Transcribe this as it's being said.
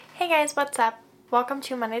guys, what's up? Welcome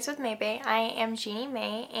to Mondays with Maybay. I am Jeannie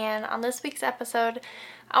May, and on this week's episode,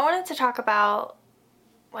 I wanted to talk about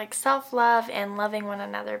self-love and loving one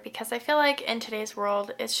another, because I feel like in today's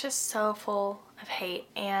world, it's just so full of hate,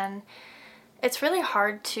 and it's really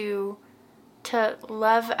hard to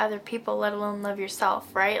love other people, let alone love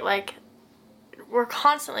yourself, right? Like, we're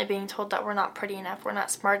constantly being told that we're not pretty enough, we're not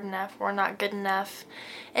smart enough, we're not good enough,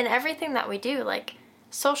 and everything that we do. Like,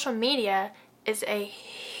 social media is a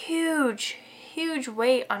huge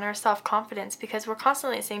weight on our self-confidence, because we're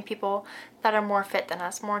constantly seeing people that are more fit than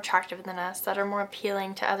us, more attractive than us, that are more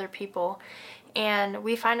appealing to other people, and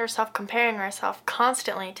we find ourselves comparing ourselves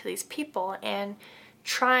constantly to these people and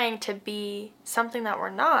trying to be something that we're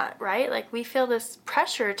not, right? Like, we feel this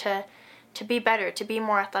pressure to be better, to be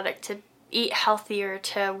more athletic, to eat healthier,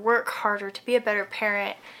 to work harder, to be a better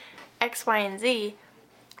parent, X, Y, and Z,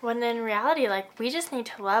 when in reality, we just need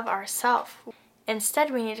to love ourselves. Instead,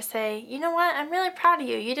 we need to say, you know what, I'm really proud of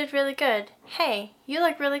you. You did really good. Hey, you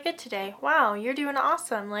look really good today. Wow, you're doing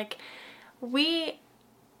awesome. We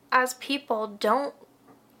as people don't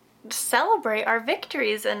celebrate our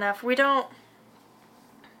victories enough. We don't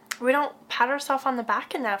pat ourselves on the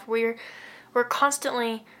back enough. We're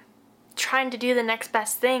constantly trying to do the next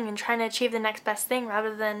best thing and trying to achieve the next best thing,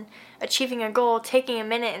 rather than achieving a goal, taking a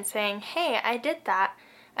minute and saying, hey, I did that,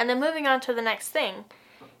 and then moving on to the next thing.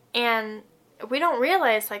 And we don't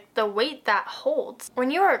realize the weight that holds.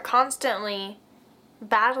 When you are constantly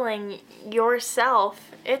battling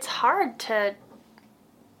yourself, it's hard to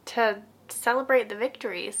celebrate the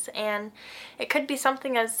victories. And it could be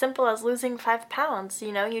something as simple as losing 5 pounds.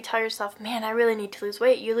 You tell yourself, man, I really need to lose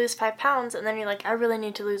weight. You lose 5 pounds, and then you're like, I really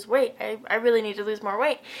need to lose weight. I really need to lose more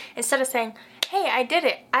weight. Instead of saying, hey, I did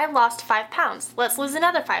it. I lost 5 pounds. Let's lose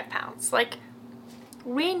another 5 pounds.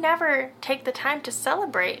 We never take the time to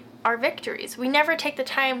celebrate our victories. We never take the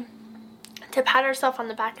time to pat ourselves on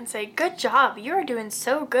the back and say, good job, you are doing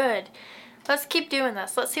so good. Let's keep doing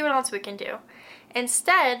this. Let's see what else we can do.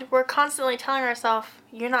 Instead, we're constantly telling ourselves,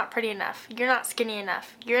 you're not pretty enough, you're not skinny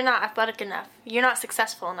enough, you're not athletic enough, you're not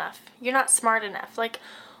successful enough, you're not smart enough.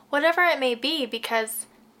 Whatever it may be, because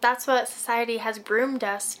that's what society has groomed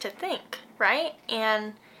us to think, right?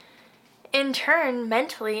 And in turn,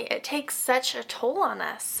 mentally, it takes such a toll on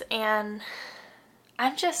us. And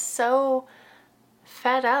I'm just so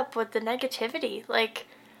fed up with the negativity.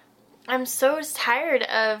 I'm so tired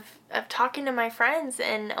of talking to my friends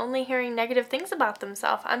and only hearing negative things about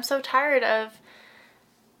themselves. I'm so tired of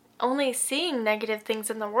only seeing negative things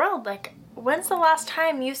in the world. When's the last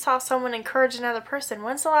time you saw someone encourage another person?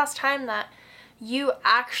 When's the last time that you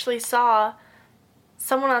actually saw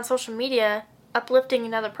someone on social media uplifting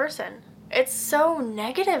another person? It's so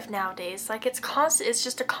negative nowadays. It's constant. It's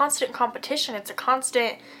just a constant competition. It's a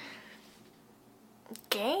constant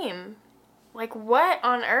game. What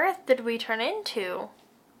on earth did we turn into?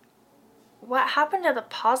 What happened to the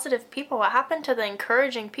positive people? What happened to the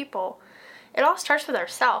encouraging people? It all starts with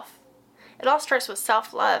ourselves. It all starts with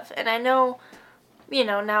self-love. And I know,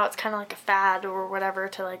 now it's kind of like a fad or whatever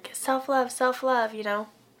to self-love,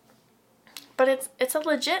 But it's a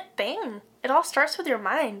legit thing. It all starts with your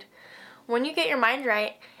mind. When you get your mind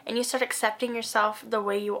right and you start accepting yourself the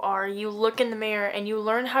way you are, you look in the mirror and you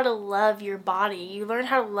learn how to love your body. You learn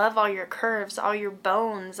how to love all your curves, all your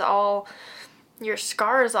bones, all your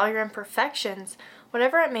scars, all your imperfections,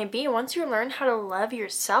 whatever it may be. Once you learn how to love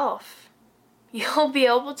yourself, you'll be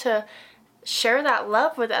able to share that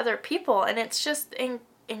love with other people. And it's just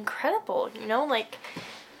incredible,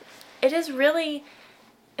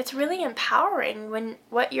 it's really empowering when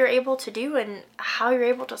what you're able to do and how you're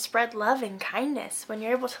able to spread love and kindness when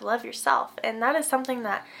you're able to love yourself. And that is something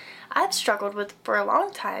that I've struggled with for a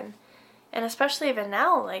long time. And especially even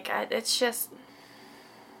now, it's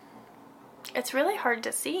really hard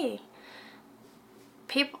to see.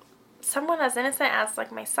 Someone as innocent as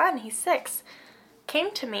my son, he's 6, came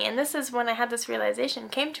to me, and this is when I had this realization,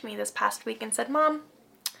 came to me this past week and said, Mom,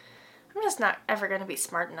 I'm just not ever going to be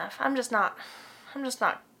smart enough. I'm just not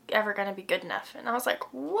ever going to be good enough. And I was like,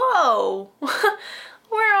 whoa,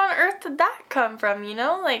 where on earth did that come from?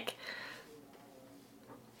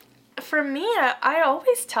 For me, I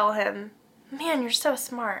always tell him, man, you're so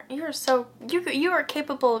smart. You are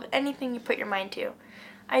capable of anything you put your mind to.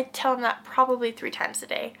 I tell him that probably 3 times a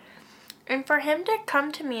day. And for him to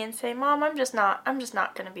come to me and say, Mom, I'm just not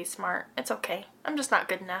going to be smart. It's okay. I'm just not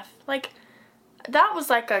good enough. That was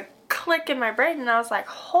a click in my brain, and I was like,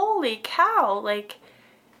 holy cow,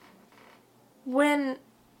 when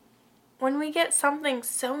we get something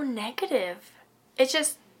so negative, it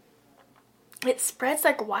spreads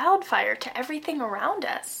like wildfire to everything around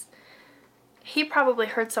us. he probably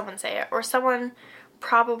heard someone say it, or someone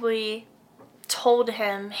probably told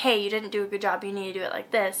him, hey, you didn't do a good job, you need to do it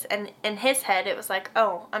like this. And in his head, it was like,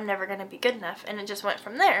 oh, I'm never going to be good enough. And it just went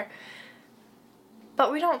from there.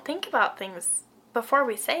 But we don't think about things before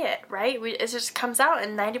we say it, right? It just comes out,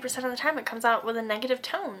 and 90% of the time it comes out with a negative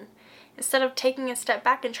tone. Instead of taking a step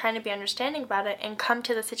back and trying to be understanding about it and come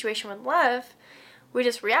to the situation with love, we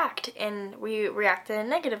just react, and we react in a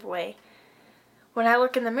negative way. When I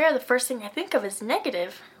look in the mirror, the first thing I think of is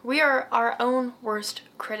negative. We are our own worst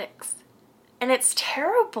critics. And it's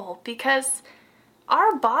terrible because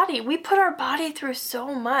our body, we put our body through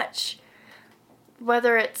so much.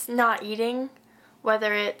 Whether it's not eating,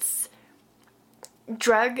 whether it's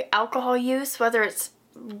drug, alcohol use, whether it's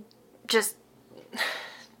just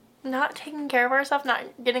not taking care of ourselves,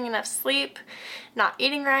 not getting enough sleep, not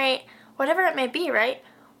eating right, whatever it may be, right?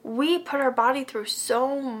 We put our body through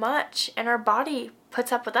so much, and our body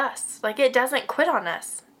puts up with us. Like, it doesn't quit on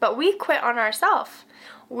us, but we quit on ourselves.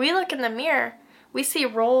 We look in the mirror, we see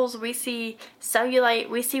rolls, we see cellulite,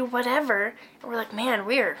 we see whatever, and we're like, man,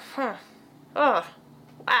 we're, oh,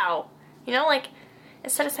 wow. You know, like,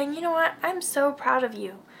 instead of saying, you know what, I'm so proud of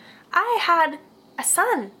you. I had a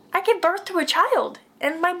son. I gave birth to a child,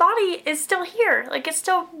 and my body is still here. Like, it's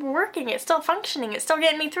still working, it's still functioning, it's still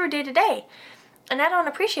getting me through day to day. And I don't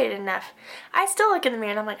appreciate it enough. I still look in the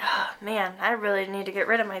mirror and I'm like, oh man, I really need to get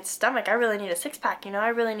rid of my stomach. I really need a six-pack, you know? I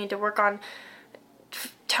really need to work on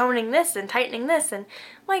toning this and tightening this. And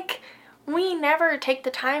like, we never take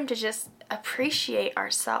the time to just appreciate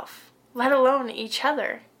ourselves, let alone each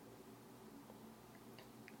other.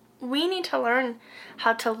 We need to learn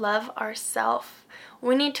how to love ourselves.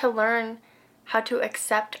 We need to learn how to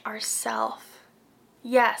accept ourselves.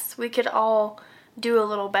 Yes, we could all do a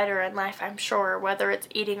little better in life, I'm sure, whether it's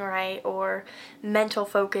eating right or mental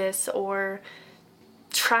focus or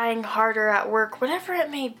trying harder at work, whatever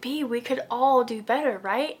it may be, we could all do better,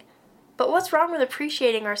 right? But what's wrong with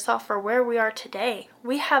appreciating ourselves for where we are today?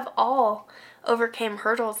 We have all overcame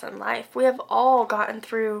hurdles in life. We have all gotten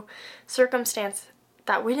through circumstances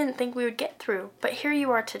that we didn't think we would get through, but here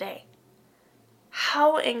you are today.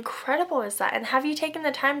 How incredible is that? And have you taken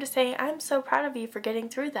the time to say, I'm so proud of you for getting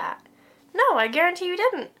through that? No, I guarantee you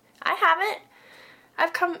didn't. I haven't.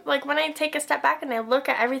 I've come, like, when I take a step back and I look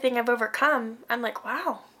at everything I've overcome, I'm like,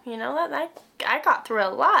 wow, you know, I got through a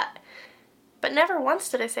lot. But never once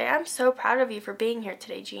did I say, I'm so proud of you for being here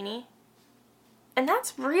today, Jeannie. And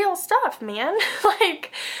that's real stuff, man.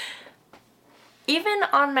 Like, even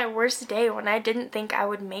on my worst day when I didn't think I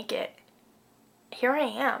would make it, here I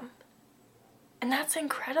am. And that's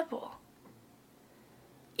incredible.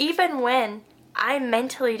 Even when I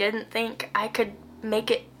mentally didn't think I could make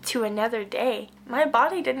it to another day, my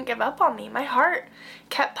body didn't give up on me. My heart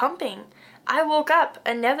kept pumping. I woke up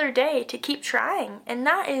another day to keep trying, and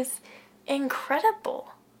that is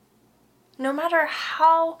incredible. No matter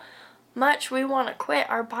how much we want to quit,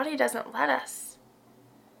 our body doesn't let us.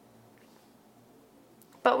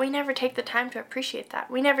 But we never take the time to appreciate that.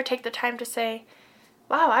 We never take the time to say,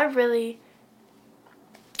 wow, I really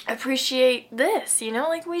appreciate this, you know?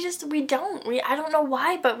 Like, we don't. I don't know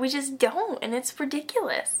why, but we just don't, and it's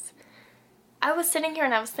ridiculous. I was sitting here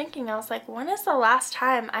and I was thinking, I was like, when is the last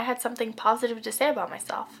time I had something positive to say about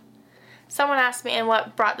myself? Someone asked me, and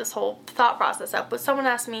what brought this whole thought process up was someone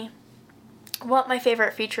asked me what my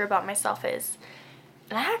favorite feature about myself is.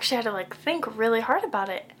 And I actually had to, like, think really hard about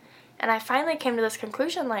it. And I finally came to this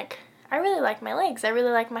conclusion, like, I really like my legs. I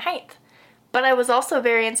really like my height. But I was also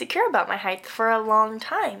very insecure about my height for a long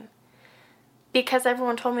time. Because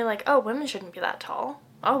everyone told me, like, oh, women shouldn't be that tall.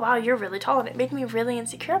 Oh, wow, you're really tall. And it made me really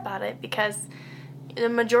insecure about it because the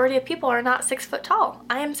majority of people are not 6 foot tall.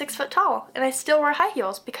 I am 6 foot tall. And I still wear high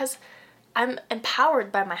heels because I'm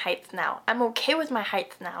empowered by my height now. I'm okay with my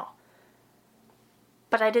height now.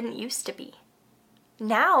 But I didn't used to be.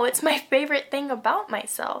 Now it's my favorite thing about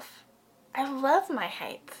myself. I love my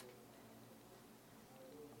height.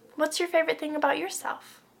 What's your favorite thing about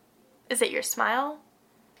yourself? Is it your smile?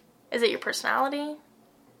 Is it your personality?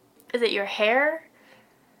 Is it your hair?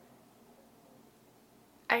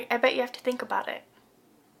 I bet you have to think about it.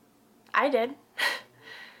 I did.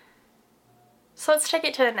 So let's take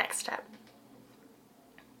it to the next step.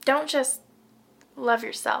 Don't just love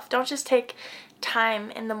yourself. Don't just take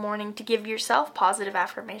time in the morning to give yourself positive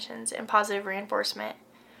affirmations and positive reinforcement.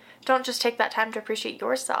 Don't just take that time to appreciate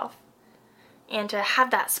yourself and to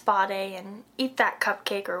have that spa day and eat that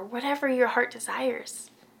cupcake or whatever your heart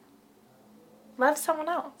desires. Love someone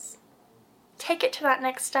else. Take it to that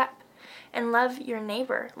next step and love your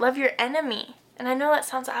neighbor. Love your enemy. And I know that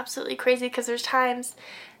sounds absolutely crazy because there's times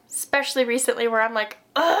especially recently where I'm like,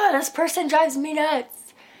 ugh, this person drives me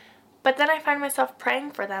nuts. But then I find myself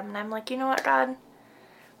praying for them, and I'm like, you know what, God?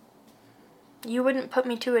 You wouldn't put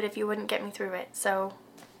me to it if you wouldn't get me through it. So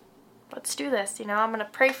let's do this. You know, I'm going to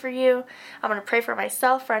pray for you. I'm going to pray for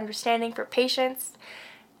myself, for understanding, for patience.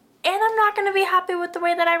 And I'm not going to be happy with the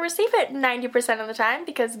way that I receive it 90% of the time,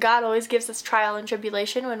 because God always gives us trial and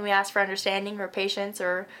tribulation when we ask for understanding or patience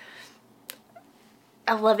or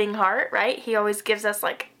a loving heart, right? He always gives us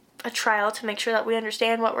like a trial to make sure that we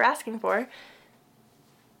understand what we're asking for.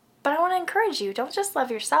 But I want to encourage you, don't just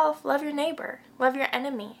love yourself, love your neighbor, love your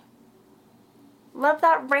enemy. Love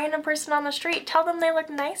that random person on the street. Tell them they look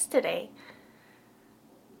nice today.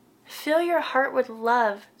 Fill your heart with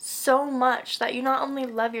love so much that you not only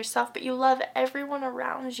love yourself, but you love everyone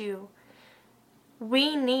around you.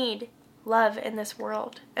 We need love in this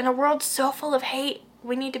world. In a world so full of hate,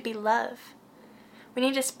 we need to be love. We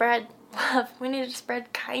need to spread love. We need to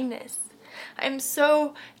spread kindness. I'm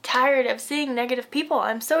so tired of seeing negative people.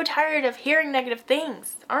 I'm so tired of hearing negative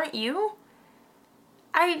things. Aren't you?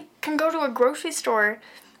 I can go to a grocery store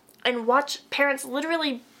and watch parents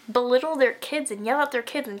literally belittle their kids and yell at their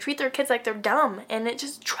kids and treat their kids like they're dumb, and it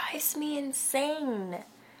just drives me insane.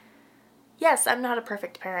 Yes, I'm not a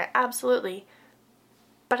perfect parent, absolutely,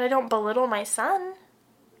 but I don't belittle my son.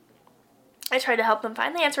 I try to help him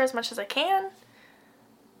find the answer as much as I can.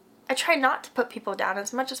 I try not to put people down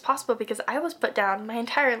as much as possible because I was put down my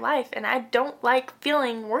entire life, and I don't like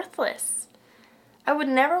feeling worthless. I would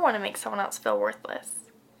never want to make someone else feel worthless.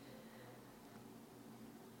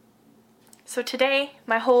 So today,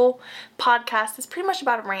 my whole podcast is pretty much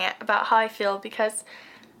about a rant about how I feel, because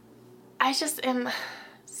I just am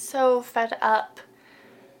so fed up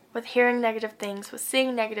with hearing negative things, with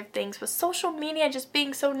seeing negative things, with social media just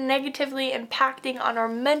being so negatively impacting on our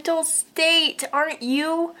mental state. Aren't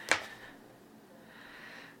you?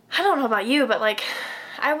 I don't know about you, but like,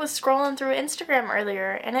 I was scrolling through Instagram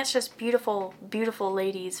earlier, and it's just beautiful, beautiful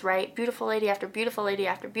ladies, right? Beautiful lady after beautiful lady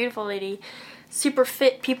after beautiful lady. Super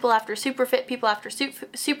fit people after super fit people after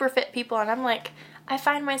super fit people. And I'm like, I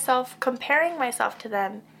find myself comparing myself to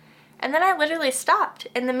them. And then I literally stopped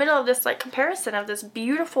in the middle of this like comparison of this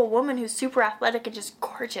beautiful woman who's super athletic and just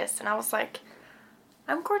gorgeous. And I was like,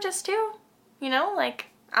 I'm gorgeous too. You know, like,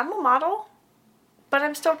 I'm a model. But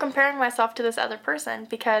I'm still comparing myself to this other person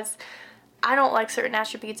because I don't like certain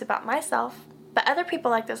attributes about myself, but other people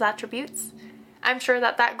like those attributes. I'm sure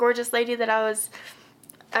that gorgeous lady that I was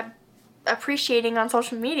appreciating on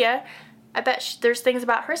social media, I bet there's things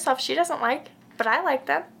about herself she doesn't like, but I like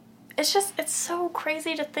them. It's so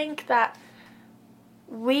crazy to think that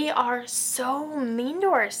we are so mean to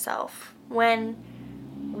ourselves when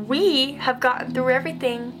we have gotten through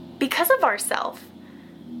everything because of ourselves.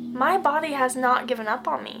 My body has not given up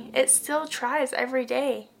on me. It still tries every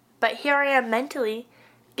day. But here I am mentally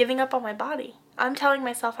giving up on my body. I'm telling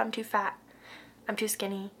myself I'm too fat. I'm too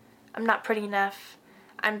skinny. I'm not pretty enough.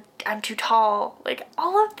 I'm too tall. Like,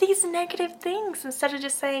 all of these negative things, instead of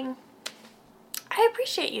just saying, I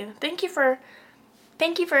appreciate you. Thank you for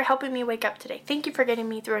helping me wake up today. Thank you for getting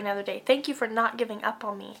me through another day. Thank you for not giving up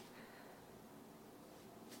on me.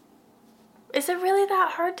 Is it really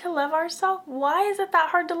that hard to love ourselves? Why is it that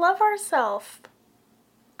hard to love ourselves?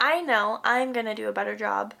 I know I'm going to do a better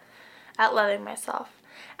job at loving myself,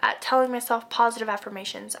 at telling myself positive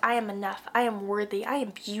affirmations. I am enough. I am worthy. I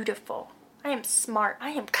am beautiful. I am smart. I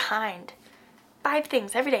am kind. 5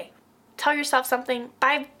 things every day. Tell yourself something,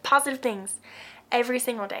 5 positive things every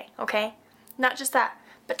single day, okay? Not just that,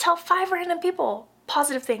 but tell 5 random people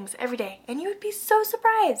positive things every day, and you would be so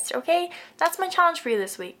surprised, okay? That's my challenge for you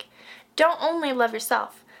this week. Don't only love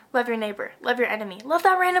yourself. Love your neighbor. Love your enemy. Love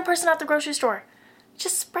that random person at the grocery store.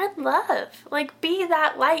 Just spread love. Like, be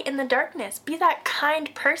that light in the darkness. Be that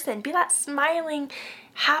kind person. Be that smiling,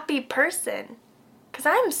 happy person. Because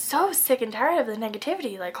I'm so sick and tired of the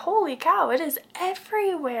negativity. Like, holy cow, it is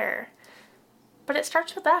everywhere. But it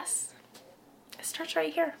starts with us. It starts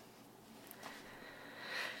right here.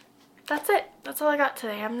 That's it. That's all I got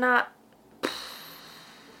today. I'm not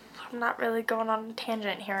really going on a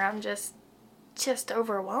tangent here. I'm just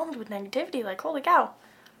overwhelmed with negativity. Like, holy cow.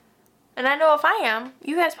 And I know if I am,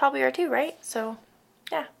 you guys probably are too, right? So,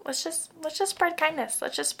 yeah, let's just spread kindness.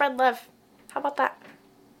 Let's just spread love. How about that?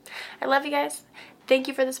 I love you guys. Thank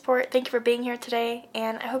you for the support. Thank you for being here today,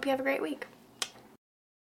 and I hope you have a great week.